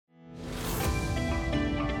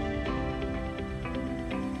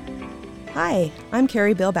Hi, I'm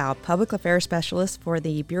Carrie Bilbao, Public Affairs Specialist for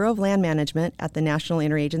the Bureau of Land Management at the National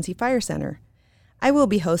Interagency Fire Center. I will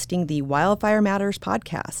be hosting the Wildfire Matters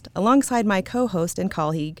podcast alongside my co-host and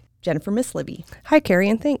colleague, Jennifer Mislibby. Hi, Carrie,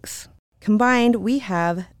 and thanks. Combined, we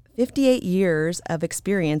have 58 years of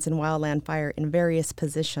experience in wildland fire in various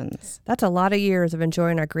positions. That's a lot of years of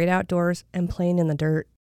enjoying our great outdoors and playing in the dirt.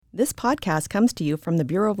 This podcast comes to you from the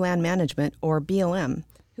Bureau of Land Management, or BLM,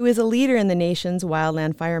 who is a leader in the nation's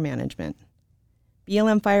wildland fire management.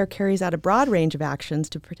 BLM Fire carries out a broad range of actions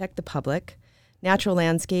to protect the public, natural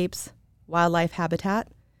landscapes, wildlife habitat,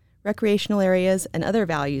 recreational areas, and other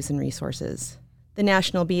values and resources. The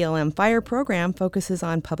National BLM Fire Program focuses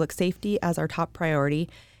on public safety as our top priority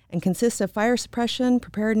and consists of fire suppression,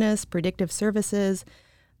 preparedness, predictive services,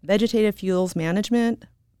 vegetative fuels management,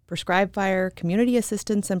 prescribed fire, community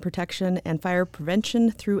assistance and protection, and fire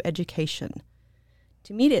prevention through education.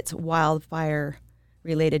 To meet its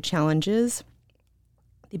wildfire-related challenges,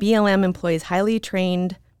 the BLM employs highly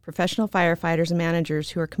trained professional firefighters and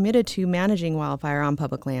managers who are committed to managing wildfire on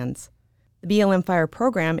public lands. The BLM Fire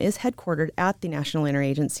Program is headquartered at the National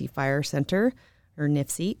Interagency Fire Center, or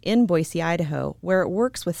NIFC, in Boise, Idaho, where it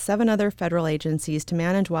works with 7 other federal agencies to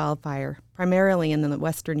manage wildfire, primarily in the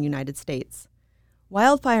western United States.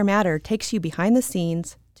 Wildfire Matter takes you behind the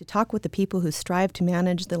scenes to talk with the people who strive to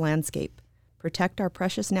manage the landscape, protect our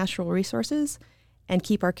precious natural resources, and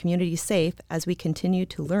keep our communities safe as we continue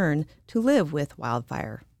to learn to live with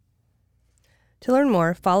wildfire. To learn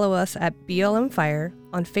more, follow us at BLM Fire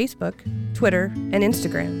on Facebook, Twitter, and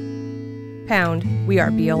Instagram. # We Are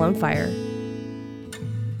BLM Fire.